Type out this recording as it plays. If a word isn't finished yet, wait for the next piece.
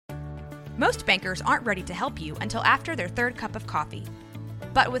Most bankers aren't ready to help you until after their third cup of coffee.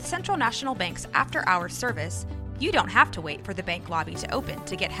 But with Central National Bank's after-hours service, you don't have to wait for the bank lobby to open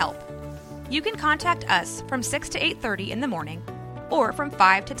to get help. You can contact us from 6 to 8:30 in the morning or from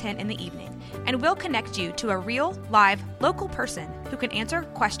 5 to 10 in the evening, and we'll connect you to a real, live, local person who can answer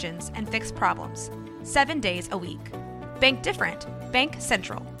questions and fix problems 7 days a week. Bank different. Bank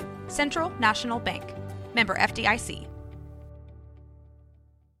Central. Central National Bank. Member FDIC.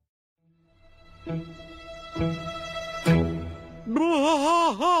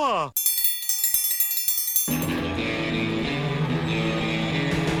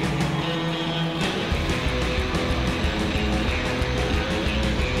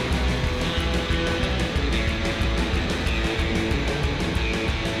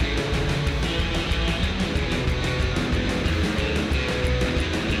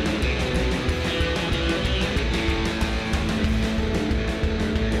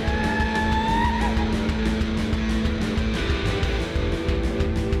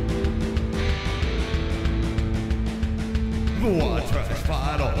 White trash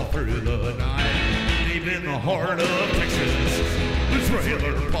fight all through the night, deep in the heart of Texas. The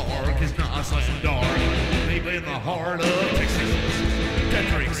trailer park is nice and dark, deep in the heart of Texas. That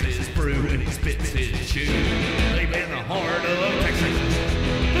drinks his brew and he spits his chew, deep in the heart of Texas.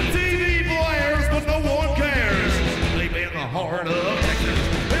 The TV blares but no one cares, deep in the heart of Texas.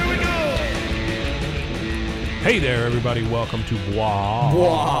 Here we go! Hey there, everybody. Welcome to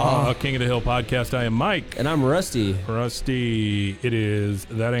Blah, King of the Hill podcast. I am Mike. And I'm Rusty. Rusty, it is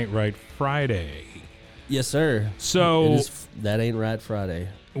That Ain't Right Friday. Yes, sir. So, That Ain't Right Friday.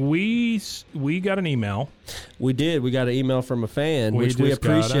 we got an email. We did. We got an email from a fan, We which we just got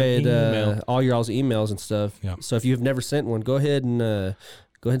an appreciate email. all y'all's emails and stuff. Yeah. So if you've never sent one, go ahead and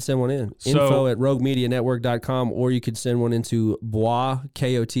send one in. So- info@roguemedianetwork.com, or you could send one into bois,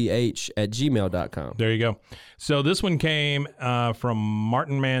 KOTH, @gmail.com. There you go. So this one came from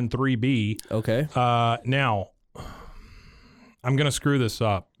MartinMan3B. Okay. Now, I'm going to screw this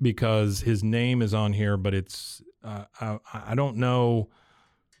up because his name is on here, but it's, I don't know.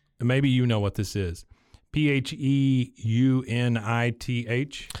 Maybe you know what this is. Pheunith. Let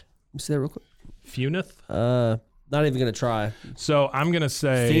me say that real quick. Funith? Not even going to try. So I'm going to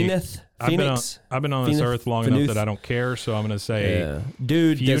say Phoenix. I've been on this earth long enough that I don't care, so I'm going to say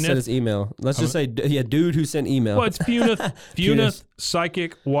Dude that Funith? sent us email. Let's just say, dude who sent email. well, it's Funith. Funith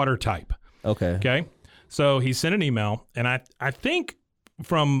psychic water type. Okay. Okay. So he sent an email, and I think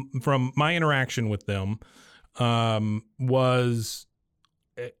from my interaction with them was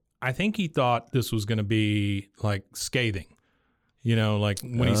I think he thought this was going to be like scathing. You know, like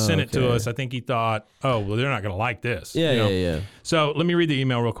when he sent it to us, I think he thought, oh, well, they're not going to like this. Yeah, you know? yeah. So let me read the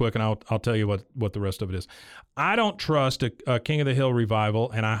email real quick, and I'll tell you what the rest of it is. I don't trust a King of the Hill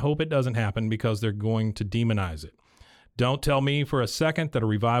revival, and I hope it doesn't happen because they're going to demonize it. Don't tell me for a second that a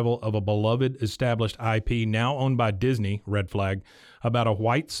revival of a beloved established IP now owned by Disney, red flag, about a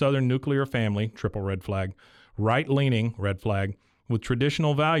white Southern nuclear family, triple red flag, right-leaning, red flag, with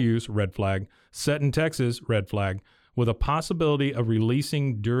traditional values, red flag, set in Texas, red flag, with a possibility of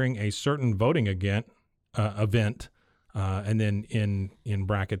releasing during a certain voting event, and then in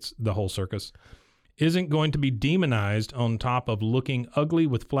brackets, the whole circus, isn't going to be demonized on top of looking ugly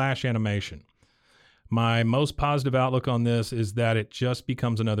with flash animation. My most positive outlook on this is that it just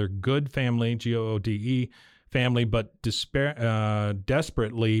becomes another good family, GOODE family, but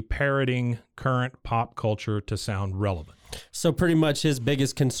desperately parroting current pop culture to sound relevant. So pretty much his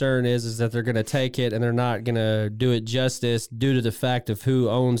biggest concern is that they're going to take it and they're not going to do it justice due to the fact of who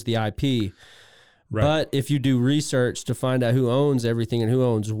owns the IP. Right. But if you do research to find out who owns everything and who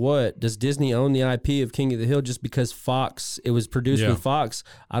owns what, does Disney own the IP of King of the Hill just because Fox, it was produced with Fox?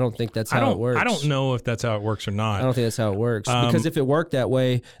 I don't think that's how it works. I don't know if that's how it works or not. I don't think that's how it works. Because if it worked that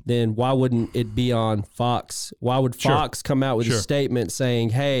way, then why wouldn't it be on Fox? Why would Fox come out with a statement saying,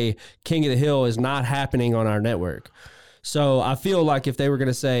 hey, King of the Hill is not happening on our network? So I feel like if they were going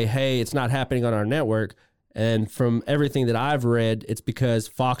to say, hey, it's not happening on our network, and from everything that I've read, it's because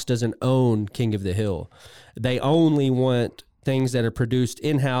Fox doesn't own King of the Hill. They only want things that are produced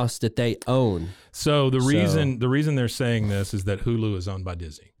in-house that they own. So the reason they're saying this is that Hulu is owned by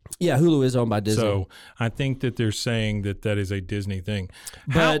Disney. Yeah, Hulu is owned by Disney. So I think that they're saying that is a Disney thing.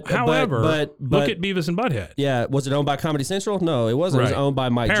 However, look at Beavis and Butthead. Yeah, was it owned by Comedy Central? No, it wasn't. Right. It was owned by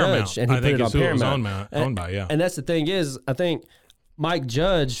Mike Paramount. Judge, and he I put think it on it's who it was Paramount. owned by, yeah. And that's the thing is, I think Mike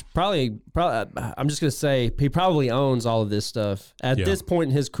Judge probably I'm just gonna say he probably owns all of this stuff at this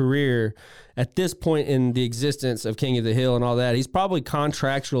point in his career, at this point in the existence of King of the Hill and all that. He's probably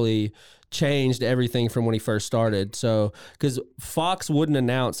contractually changed everything from when he first started. So because Fox wouldn't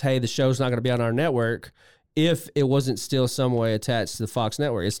announce, hey, the show's not going to be on our network if it wasn't still some way attached to the Fox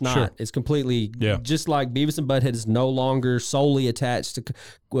network. It's not. Sure. It's completely just like Beavis and Butthead is no longer solely attached to.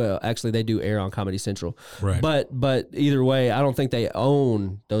 Well, actually, they do air on Comedy Central. Right. But either way, I don't think they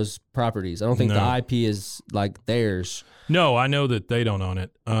own those properties. I don't think the IP is like theirs. No, I know that they don't own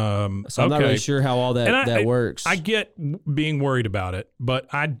it. So I'm not really sure how all that works. I get being worried about it,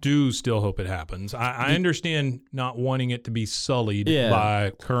 but I do still hope it happens. I understand not wanting it to be sullied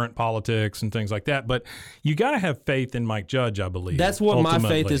by current politics and things like that, but you got to have faith in Mike Judge, I believe. That's what ultimately. My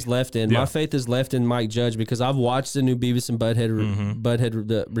faith is left in. Yeah. My faith is left in Mike Judge because I've watched the new Beavis and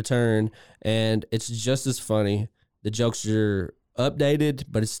Butthead return, and it's just as funny. The jokes are updated,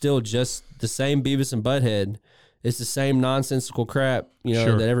 but it's still just the same Beavis and Butthead. It's the same nonsensical crap,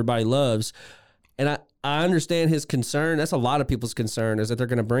 that everybody loves. And I understand his concern. That's a lot of people's concern, is that they're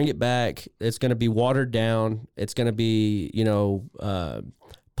going to bring it back. It's going to be watered down. It's going to be,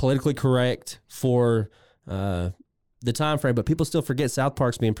 politically correct for the time frame. But people still forget South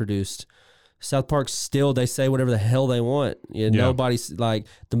Park's being produced. South Park still, they say whatever the hell they want. Nobody's like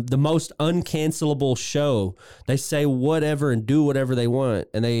the most uncancelable show. They say whatever and do whatever they want,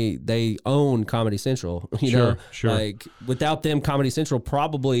 and they own Comedy Central. Sure. Like without them, Comedy Central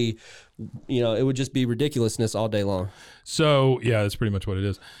probably, it would just be ridiculousness all day long. So yeah, that's pretty much what it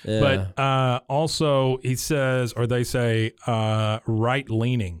is. Yeah. But also, he says, or they say, right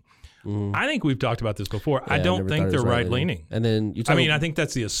leaning. I think we've talked about this before. Yeah, I don't think they're right-leaning. And then I think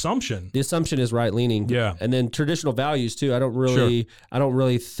that's the assumption. The assumption is right-leaning. Yeah. And then traditional values too. I don't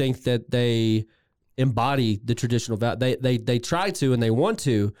really think that they embody the traditional value. They try to and they want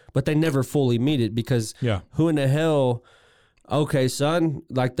to, but they never fully meet it because who in the hell? Okay, son,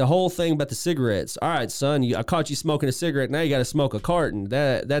 like the whole thing about the cigarettes. All right, son, I caught you smoking a cigarette. Now you got to smoke a carton.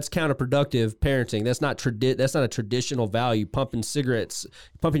 That's counterproductive parenting. That's not a traditional value. Pumping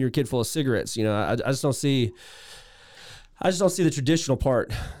your kid full of cigarettes. I just don't see. I just don't see the traditional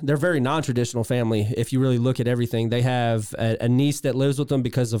part. They're a very non-traditional family. If you really look at everything, they have a niece that lives with them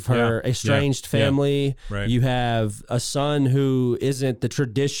because of her estranged family. Yeah. Right. You have a son who isn't the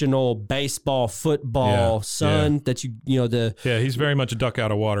traditional baseball, football son that he's very much a duck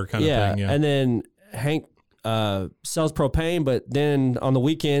out of water kind of thing. Yeah. And then Hank sells propane, but then on the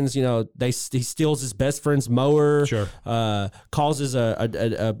weekends, he steals his best friend's mower. Sure. Causes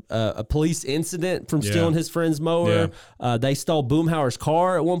a police incident from stealing his friend's mower. Yeah. They stole Boomhauer's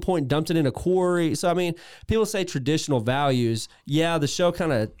car at one point, dumped it in a quarry. So people say traditional values. Yeah, the show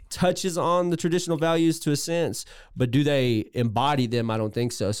kind of touches on the traditional values to a sense, but do they embody them? I don't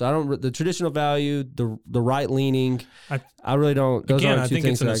think so. So the traditional value, the right leaning. I really don't. Those again, are two I think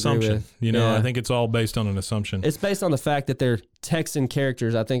things it's an assumption. I think it's all based on an assumption. It's based on the fact that they're Texan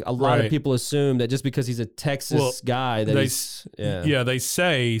characters. I think a lot of people assume that just because he's a Texas guy, that they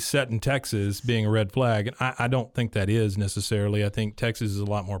say set in Texas being a red flag, and I don't think that is necessarily. I think Texas is a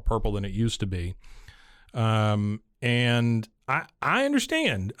lot more purple than it used to be, and I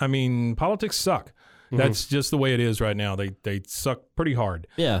understand. Politics suck. That's just the way it is right now. They suck pretty hard.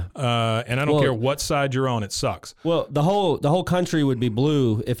 Yeah. And I don't care what side you're on, it sucks. Well, the whole country would be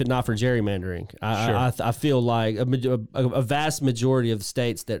blue if it not for gerrymandering. I feel like a vast majority of the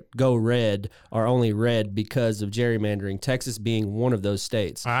states that go red are only red because of gerrymandering. Texas being one of those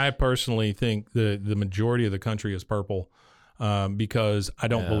states. I personally think the majority of the country is purple. Because I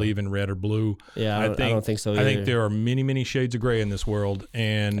don't believe in red or blue. Yeah, I don't think so either. I think there are many, many shades of gray in this world,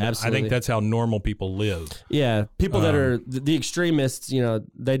 and Absolutely. I think that's how normal people live. Yeah, people that are the extremists,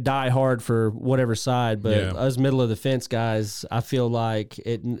 they die hard for whatever side, but us middle of the fence guys, I feel like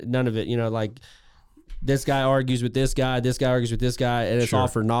none of it, like this guy argues with this guy argues with this guy, and it's all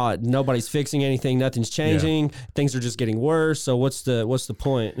for naught. Nobody's fixing anything. Nothing's changing. Yeah. Things are just getting worse. So what's the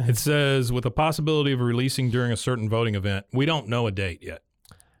point? It says, with the possibility of releasing during a certain voting event. We don't know a date yet.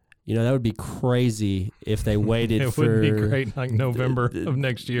 That would be crazy if they waited it would be great, like November of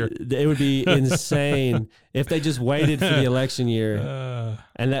next year. It would be insane if they just waited for the election year.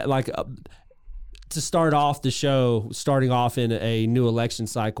 And that, to start off the show, starting off in a new election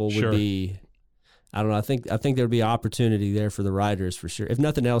cycle would be... I don't know. I think there would be opportunity there for the writers for sure. If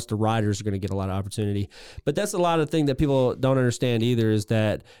nothing else, the writers are going to get a lot of opportunity. But that's a lot of thing that people don't understand either, is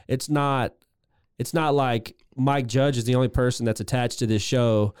that it's not like Mike Judge is the only person that's attached to this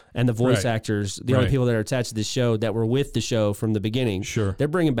show, and the voice actors, the only people that are attached to this show that were with the show from the beginning. Sure. They're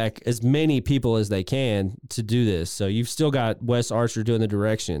bringing back as many people as they can to do this. So you've still got Wes Archer doing the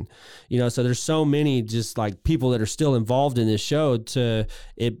direction. You know, so there's so many just like people that are still involved in this show to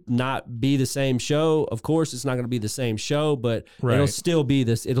it not be the same show. Of course, it's not going to be the same show, but it'll still be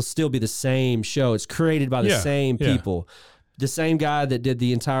the same show. It's created by the same people. The same guy that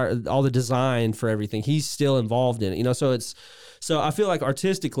did all the design for everything, he's still involved in it, you know. So I feel like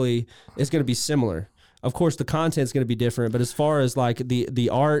artistically, it's going to be similar. Of course, the content's going to be different, but as far as like the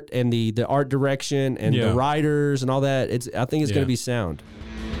art and the art direction and the writers and all that, I think it's going to be sound.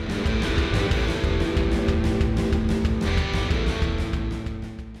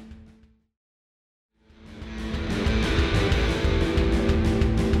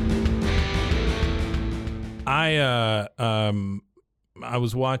 I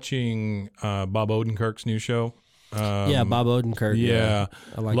was watching Bob Odenkirk's new show. Bob Odenkirk. Yeah,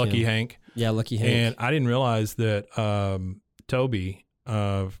 I like Lucky him. Hank. Yeah, Lucky Hank. And I didn't realize that Toby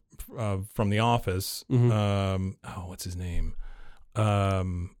from The Office. What's his name?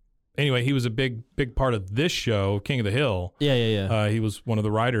 Anyway, he was a big part of this show, King of the Hill. Yeah. He was one of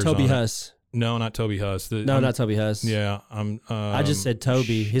the writers. Toby on Huss. No, not Toby Huss. Not Toby Huss. Yeah, I just said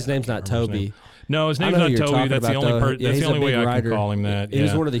Toby. His name's not Toby. No, his name's not Toby. That's the only that's the only way I can call him that. He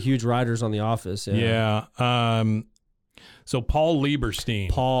was one of the huge writers on The Office. Yeah. So Paul Lieberstein.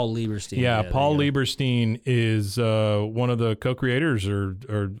 Yeah, Paul Lieberstein is one of the co-creators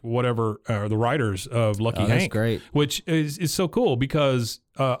or whatever, or the writers of Lucky Hank. That's great. Which is so cool because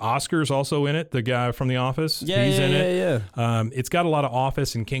Oscar's also in it, the guy from The Office. He's in it. Yeah. It's got a lot of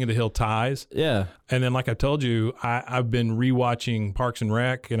Office and King of the Hill ties. Yeah. And then, like I told you, I've been rewatching Parks and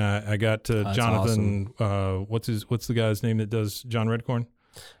Rec, and I got to Jonathan. Awesome. What's the guy's name that does John Redcorn?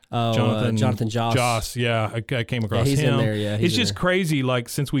 Jonathan Joss. Joss, yeah, I came across he's him. In there, yeah, it's just crazy. Like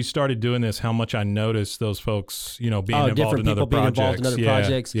since we started doing this, how much I noticed those folks, being involved in other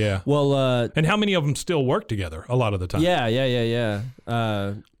projects. Yeah. Well, and how many of them still work together a lot of the time. Yeah.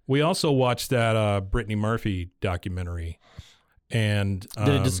 We also watched that Brittany Murphy documentary, and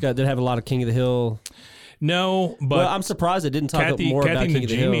did it have a lot of King of the Hill? No, but I'm surprised it didn't talk more Kathy about King of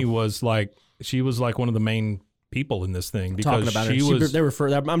the Hill. was like one of the main people in this thing because talking about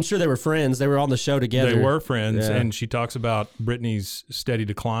I'm sure they were friends. They were on the show together. They were friends, and she talks about Brittany's steady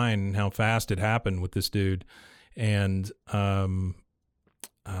decline and how fast it happened with this dude. And it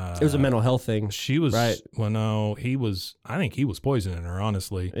was a mental health thing. She was right. Well, no, he was. I think he was poisoning her,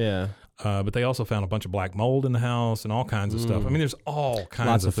 honestly. Yeah. But they also found a bunch of black mold in the house and all kinds of stuff. I mean, there's all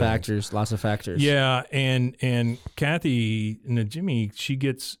kinds of things. Lots of factors. Yeah, and Kathy Najimy, she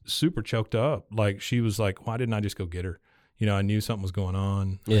gets super choked up. Like she was like, "Why didn't I just go get her? I knew something was going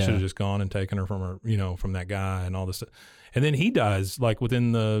on. I should have just gone and taken her from her, from that guy and all this stuff." And then he dies like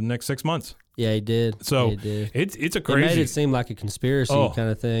within the next 6 months. Yeah, he did. So it's a crazy. It made it seem like a conspiracy kind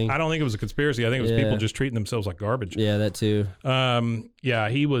of thing. I don't think it was a conspiracy. I think it was people just treating themselves like garbage. Yeah, that too. Yeah,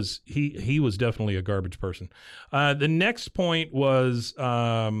 he was definitely a garbage person. The next point was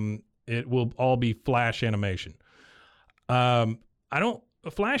it will all be Flash animation.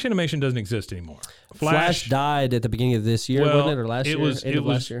 Flash animation doesn't exist anymore. Flash died at the beginning of this year, wasn't it, or last year?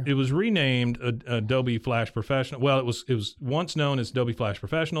 Last year? It was renamed Adobe Flash Professional. Well, it was once known as Adobe Flash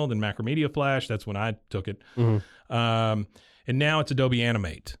Professional, then Macromedia Flash. That's when I took it. Mm-hmm. And now it's Adobe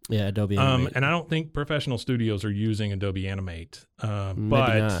Animate. Yeah, Adobe Animate. And I don't think professional studios are using Adobe Animate. But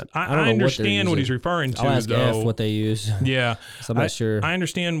not. I understand what he's referring to. I'll ask though. F what they use. Yeah. So I'm not sure. I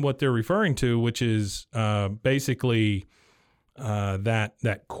understand what they're referring to, which is basically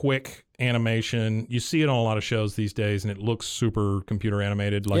that quick animation. You see it on a lot of shows these days, and it looks super computer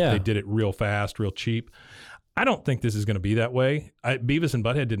animated, like they did it real fast, real cheap. I don't think this is going to be that way. Beavis and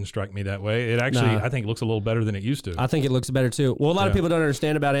Butthead didn't strike me that way. It actually, I think, looks a little better than it used to. I think it looks better too. Well, a lot of people don't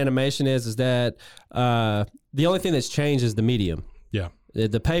understand about animation is that the only thing that's changed is the medium. Yeah.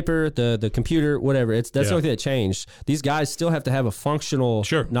 The paper, the computer, whatever. That's the only thing that changed. These guys still have to have a functional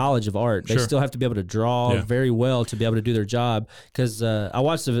knowledge of art. They still have to be able to draw very well to be able to do their job. Because I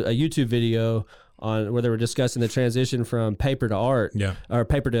watched a YouTube video on where they were discussing the transition from paper to art, or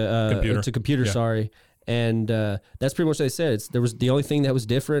paper to computer. Sorry. And that's pretty much what they said. The only thing that was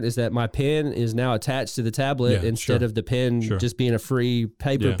different is that my pen is now attached to the tablet instead of the pen just being a free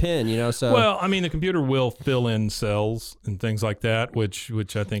paper pen. So well, I mean, the computer will fill in cells and things like that, which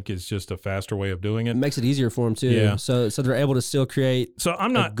I think is just a faster way of doing it. It makes it easier for them too. Yeah. So they're able to still create. So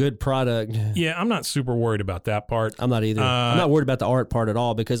I'm not a good product. Yeah, I'm not super worried about that part. I'm not either. I'm not worried about the art part at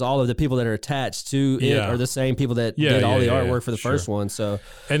all because all of the people that are attached to it are the same people that did all the artwork for the first one. So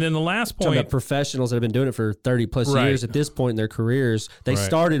and then the last point, about professionals that have been been doing it for 30 plus years at this point in their careers. They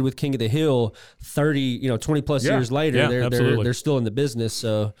started with King of the Hill 20 plus years later. They're still in the business.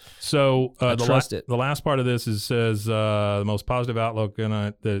 So trust it. The last part of this says the most positive outlook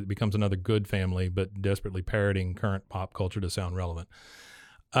that it becomes another good family, but desperately parroting current pop culture to sound relevant.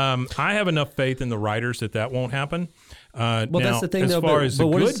 I have enough faith in the writers that won't happen. Now, that's the thing. As far as the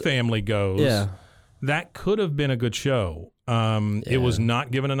good family goes, that could have been a good show. It was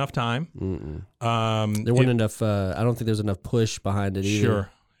not given enough time. There wasn't enough. I don't think there's enough push behind it either.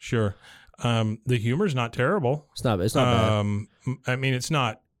 Sure. The humor's not terrible. It's not bad. I mean, it's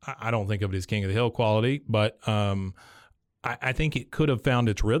not. I don't think of it as King of the Hill quality, but I think it could have found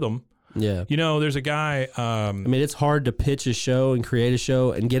its rhythm. Yeah. There's a guy. I mean, it's hard to pitch a show and create a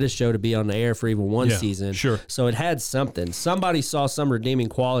show and get a show to be on the air for even one season. Sure. So it had something. Somebody saw some redeeming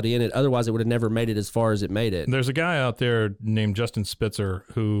quality in it. Otherwise, it would have never made it as far as it made it. There's a guy out there named Justin Spitzer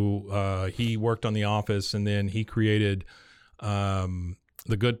who he worked on The Office, and then he created The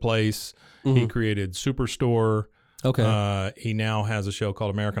Good Place. Mm-hmm. He created Superstore. Okay. He now has a show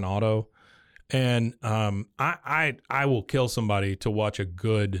called American Auto. And I will kill somebody to watch a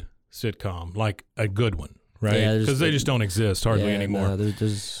good sitcom, like a good one, right? Because they just don't exist hardly anymore.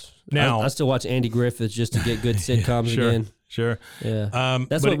 No, I still watch Andy Griffith just to get good sitcoms again. Sure. Yeah.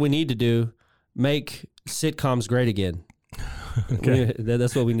 That's what we need to do. Make sitcoms great again. Okay.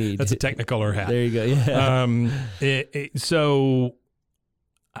 That's what we need. That's a Technicolor hat. There you go. Yeah. So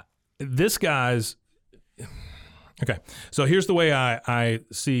this guy's... Okay. So here's the way I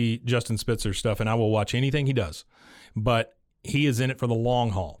see Justin Spitzer's stuff, and I will watch anything he does. But he is in it for the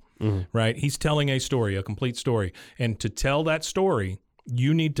long haul. Mm-hmm. Right? He's telling a story, a complete story. And to tell that story,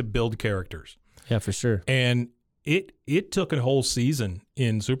 you need to build characters. Yeah, for sure. And it took a whole season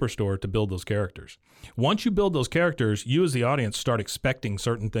in Superstore to build those characters. Once you build those characters, you as the audience start expecting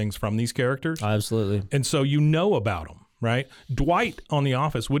certain things from these characters. Absolutely. And so about them. Right? Dwight on The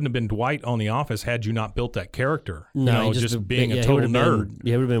Office wouldn't have been Dwight on The Office had you not built that character. No, just being a total nerd.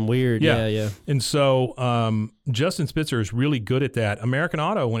 It would have been weird. Yeah. And so Justin Spitzer is really good at that. American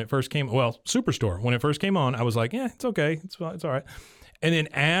Auto, when it first came, Superstore, when it first came on, I was like, it's okay. It's all right. And then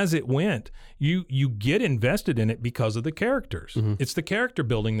as it went, you get invested in it because of the characters. Mm-hmm. It's the character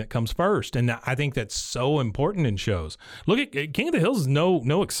building that comes first. And I think that's so important in shows. Look at King of the Hill is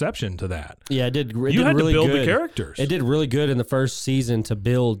no exception to that. Yeah, it did. You had really to build good. The characters. It did really good in the first season to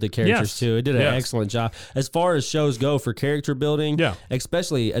build the characters too. It did an excellent job. As far as shows go for character building,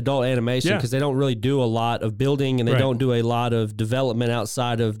 especially adult animation, because they don't really do a lot of building and they don't do a lot of development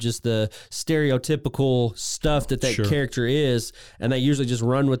outside of just the stereotypical stuff that character is. And they usually just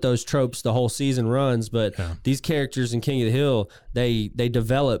run with those tropes the whole season runs, but these characters in King of the Hill, they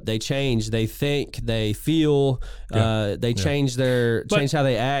develop, they change, they think, they feel, they change how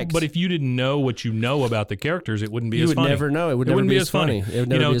they act. But if you didn't know what you know about the characters, it wouldn't be as funny. You would never know. It would never be as funny. It would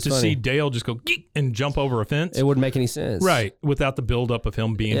never be as funny. To see Dale just go geek and jump over a fence, it wouldn't make any sense. Right, without the buildup of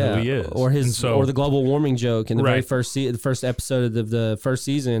him being who he is, or the global warming joke in the very first the first episode of the first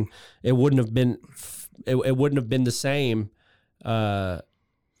season. It wouldn't have been. It wouldn't have been the same.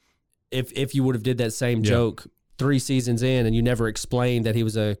 If you would have did that same joke 3 seasons in and you never explained that he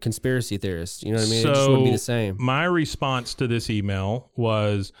was a conspiracy theorist. You know what I mean? So it just wouldn't be the same. My response to this email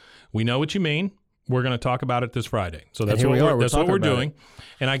was, we know what you mean. We're going to talk about it this Friday. So that's what we're doing.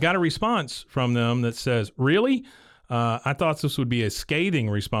 And I got a response from them that says, really? I thought this would be a scathing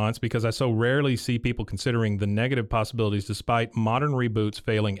response because I so rarely see people considering the negative possibilities despite modern reboots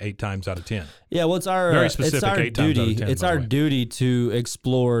failing 8 times out of 10. Yeah, well, it's our duty. It's our duty to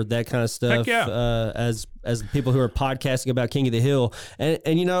explore that kind of stuff as people who are podcasting about King of the Hill. And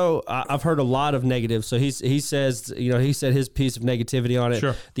I've heard a lot of negative. So he says, he said his piece of negativity on it.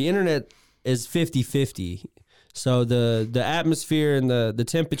 Sure. The internet is 50-50. So the atmosphere and the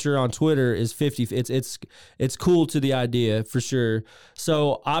temperature on Twitter is 50. It's cool to the idea for sure.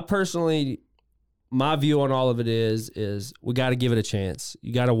 So I personally, my view on all of it is we got to give it a chance.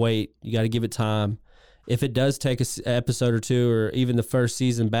 You got to wait. You got to give it time. If it does take an episode or 2 or even the first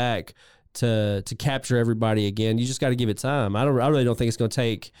season back to capture everybody again, you just got to give it time. I really don't think it's going to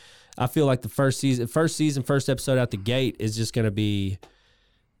take. I feel like the first episode out the gate is just going to be.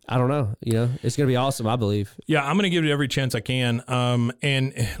 I don't know. It's going to be awesome, I believe. Yeah, I'm going to give it every chance I can.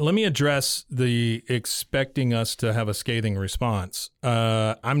 And let me address the expecting us to have a scathing response.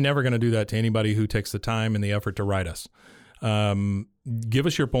 I'm never going to do that to anybody who takes the time and the effort to write us. Give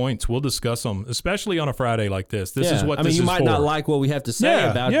us your points. We'll discuss them, especially on a Friday like this. This is what this is for. You might not like what we have to say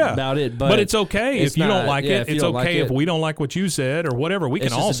about it, but it's okay if you don't like it. It's okay if we don't like what you said or whatever. We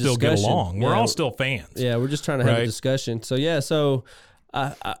can all still get along. We're all still fans. Yeah, we're just trying to have a discussion. So,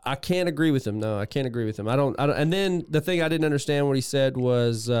 I can't agree with him. No, I can't agree with him. I don't. And then the thing I didn't understand what he said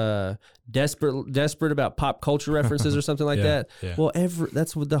was desperate about pop culture references or something like that. Yeah. Well,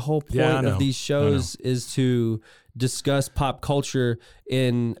 that's what the whole point of these shows is, to discuss pop culture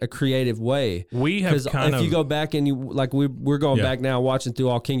in a creative way. We have if you go back and we're going back now watching through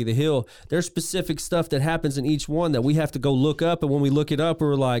all King of the Hill, there's specific stuff that happens in each one that we have to go look up, and when we look it up,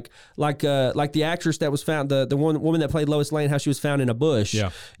 we're like the actress that was found, the woman that played Lois Lane, how she was found in a bush.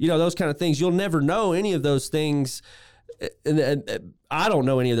 Yeah. You know, those kind of things. You'll never know any of those things. And I don't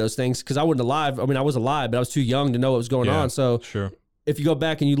know any of those things because I wasn't alive. I mean, I was alive, but I was too young to know what was going on. So sure. If you go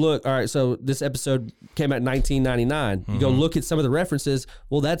back and you look, all right, so this episode came out in 1999. You go look at some of the references.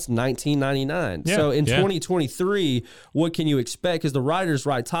 Well, that's 1999. Yeah, so in 2023, what can you expect? Because the writers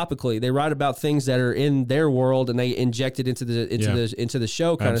write topically. They write about things that are in their world, and they inject it into the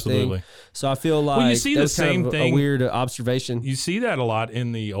show kind of thing. So I feel like you see the same thing. A weird observation. You see that a lot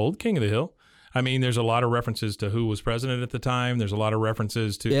in the old King of the Hill. I mean, there's a lot of references to who was president at the time. There's a lot of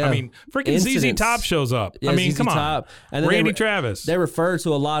references to, I mean, freaking ZZ Top shows up. Yeah, I mean, ZZ come on. Top. And Randy Travis. They refer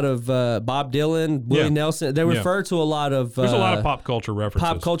to a lot of Bob Dylan, Willie Nelson. They refer to a lot of... there's a lot of pop culture references.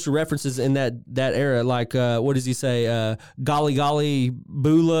 Pop culture references in that era. Like, what does he say? Golly Golly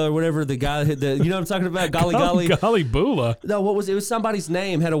Boola or whatever. The guy, you know what I'm talking about? Golly Golly. Golly Boola. No, what was it? It was somebody's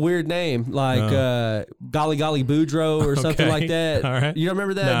name. Had a weird name. Like Golly Golly Boudreaux or something like that. All right. You don't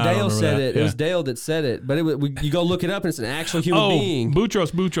remember that? No, Dale said that. it. It was Dale that said it. But you go look it up, and it's an actual human being.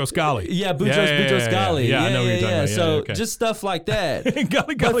 Boutros Ghali. Yeah, Boutros Ghali. Yeah, I know what you're talking about. So just stuff like that.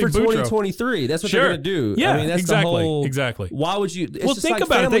 Golly but for Boutros. 2023, that's what they're going to do. Yeah, I mean, that's exactly. the whole... Exactly. Why would you... Well, think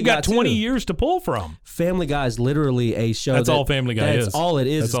about it. They've got 20 years to pull from. Family Guy is literally a show That's all Family Guy is. That's all it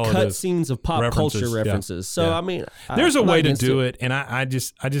is. That's all cut it is. scenes of pop culture references. So, I mean... There's a way to do it, and I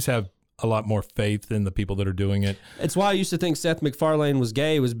just have a lot more faith in the people that are doing it. It's why I used to think Seth MacFarlane was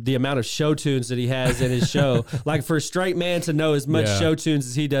gay, was the amount of show tunes that he has in his show. Like, for a straight man to know as much show tunes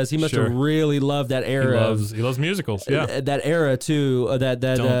as he does, he must have really loved that era. He loves musicals. Yeah, that era too.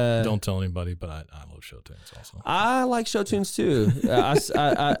 Don't tell anybody, but I love show tunes also. I like show tunes too.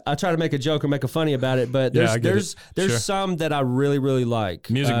 I try to make a joke or make a funny about it, but there's some that I really like.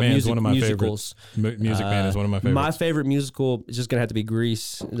 Music Man is one of my favorites. Music Man is one of my favorites. My favorite musical is just gonna have to be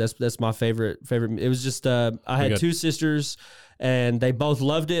Grease. That's my favorite. It was just I had two sisters, and they both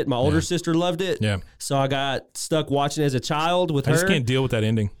loved it. My older sister loved it. Yeah. So I got stuck watching as a child with her. I just can't deal with that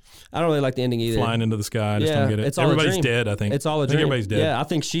ending. I don't really like the ending either. Flying into the sky, I just don't get it. It's all everybody's dead, I think. It's all a dream. Everybody's dead. Yeah, I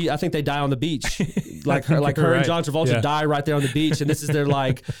think they die on the beach. like her and John Travolta die right there on the beach, and this is their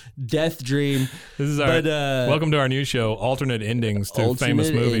like death dream. This is our welcome to our new show, alternate endings to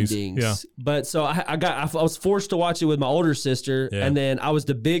famous movies. Yeah. But so I was forced to watch it with my older sister, and then I was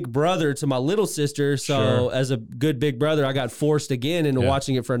the big brother to my little sister. So as a good big brother, I got forced again into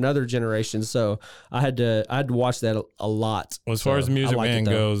watching it for another generation. So I had to watch that a lot. Well, as far as Music Man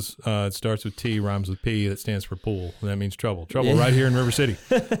goes, it starts with T, rhymes with P, that stands for pool. And that means trouble. Trouble right here in River City.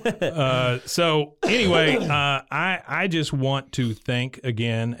 So anyway, I just want to thank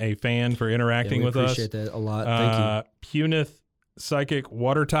again a fan for interacting with us. Appreciate that a lot. Thank you. Punith Psychic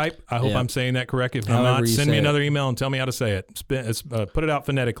Water Type. I hope I'm saying that correct. If I'm not, send me another email and tell me how to say it. Put it out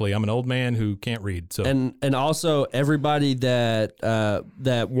phonetically. I'm an old man who can't read. So and also everybody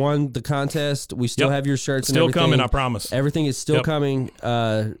that won the contest, we still have your shirts. Still and coming. I promise. Everything is still coming.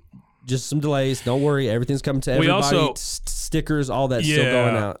 Just some delays. Don't worry. Everything's coming to everybody. We also, stickers, all that still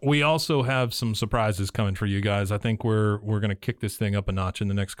going out. We also have some surprises coming for you guys. I think we're going to kick this thing up a notch in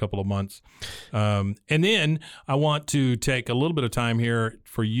the next couple of months. And then I want to take a little bit of time here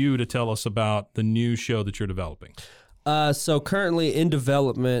for you to tell us about the new show that you're developing. So currently in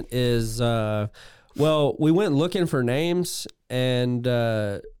development is, we went looking for names, and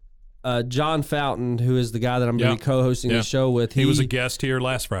John Fountain, who is the guy that I'm going to be co-hosting the show with. He was a guest here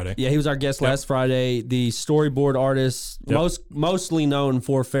last Friday. Yeah, he was our guest last Friday. The storyboard artist, mostly known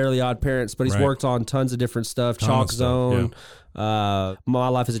for Fairly Odd Parents, but he's worked on tons of different stuff. Chalk Zone, My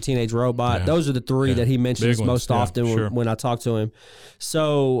Life as a Teenage Robot. Those are the three that he mentions most often when I talk to him.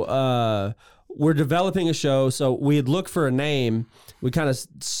 So we're developing a show. So we had looked for a name. We kind of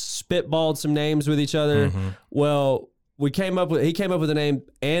spitballed some names with each other. Mm-hmm. Well, he came up with the name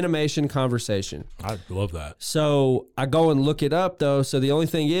Animation Conversation. I love that. So I go and look it up though. So the only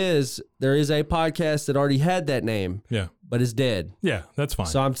thing is there is a podcast that already had that name. Yeah. But it's dead. Yeah, that's fine.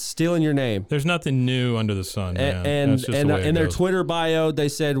 So I'm stealing your name. There's nothing new under the sun, man. And in their Twitter bio, they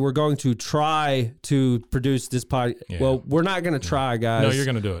said we're going to try to produce this podcast. Yeah. Well, we're not going to try, guys. No, you're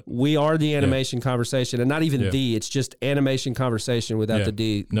going to do it. We are the Animation Conversation, and not even the. It's just Animation Conversation without the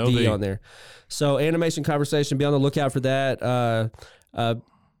D. No D on there. So Animation Conversation. Be on the lookout for that.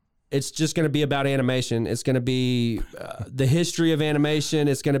 it's just going to be about animation. It's going to be the history of animation.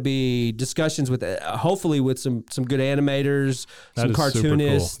 It's going to be discussions with, hopefully, with some good animators, some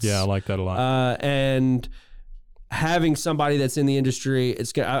cartoonists. Super cool. Yeah, I like that a lot. And having somebody that's in the industry,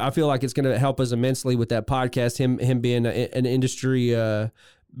 I feel like it's going to help us immensely with that podcast. Him being an industry,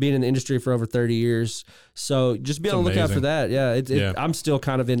 being in the industry for over 30 years. So just be on the lookout for that. Yeah, I'm still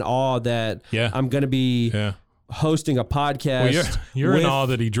kind of in awe that I'm going to be hosting a podcast. Well, you're in awe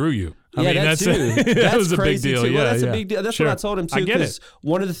that he drew you. I mean, that too. That was a big deal. Too. Yeah, well, that's a big deal. That's what I told him too. I get it.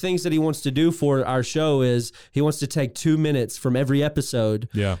 One of the things that he wants to do for our show is he wants to take 2 minutes from every episode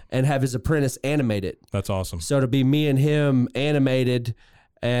and have his apprentice animate it. That's awesome. So to be me and him animated.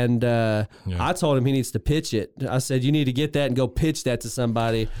 And I told him he needs to pitch it. I said, you need to get that and go pitch that to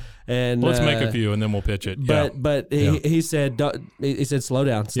somebody. And let's make a few and then we'll pitch it. But he said, slow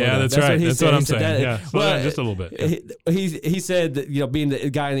down. Slow down. That's right. That's what I'm saying. Slow down just a little bit. He said that, being the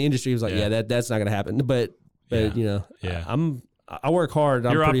guy in the industry, he was like, that's not going to happen. But I work hard.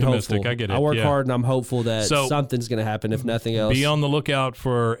 And You're I'm pretty optimistic. hopeful. I get it. I work hard and I'm hopeful that something's going to happen, if nothing else. Be on the lookout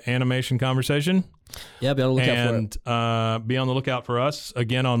for Animation Conversation. Yeah, be on the lookout for it. And be on the lookout for us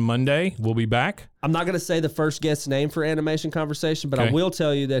again on Monday. We'll be back. I'm not going to say the first guest's name for Animation Conversation, but I will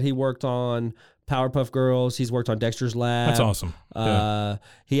tell you that he worked on Powerpuff Girls. He's worked on Dexter's Lab. That's awesome.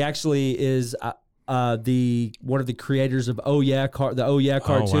 He actually is one of the creators of the Oh Yeah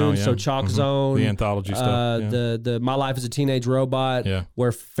cartoon. So Chalk Zone, the anthology stuff. The My Life as a Teenage Robot,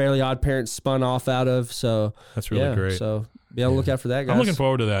 where Fairly Odd Parents spun off out of. So that's really great. So be on the lookout for that, guys. I'm looking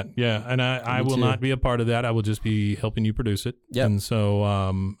forward to that. Yeah, and I will not be a part of that. I will just be helping you produce it. Yep. And so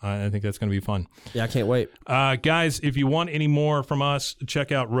I think that's going to be fun. Yeah, I can't wait. Guys, if you want any more from us,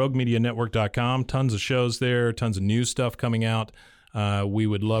 check out RogueMediaNetwork.com. Tons of shows there, tons of new stuff coming out. We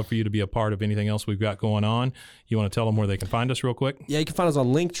would love for you to be a part of anything else we've got going on. You want to tell them where they can find us real quick? Yeah, you can find us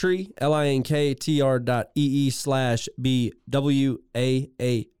on Linktree,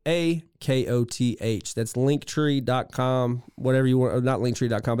 linktr.ee/BWAAAKOTH. That's linktree.com, whatever you want. Not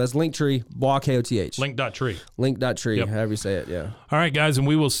linktree.com, that's Linktree, BWAKOTH. Link.tree. Link.tree, however you say it, yeah. All right, guys, and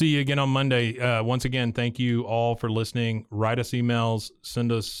we will see you again on Monday. Once again, thank you all for listening. Write us emails,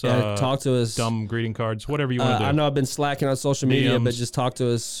 send us talk to us. Dumb greeting cards, whatever you want to do. I know I've been slacking on social media, but just talk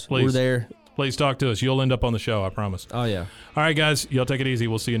to us. Please. We're there. Please talk to us. You'll end up on the show, I promise. Oh, yeah. All right, guys, y'all take it easy.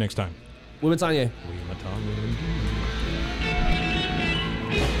 We'll see you next time. Wimatanya.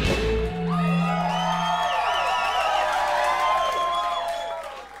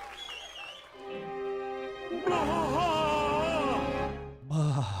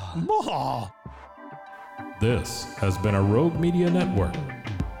 This has been a Rogue Media Network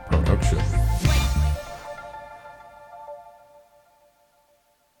production.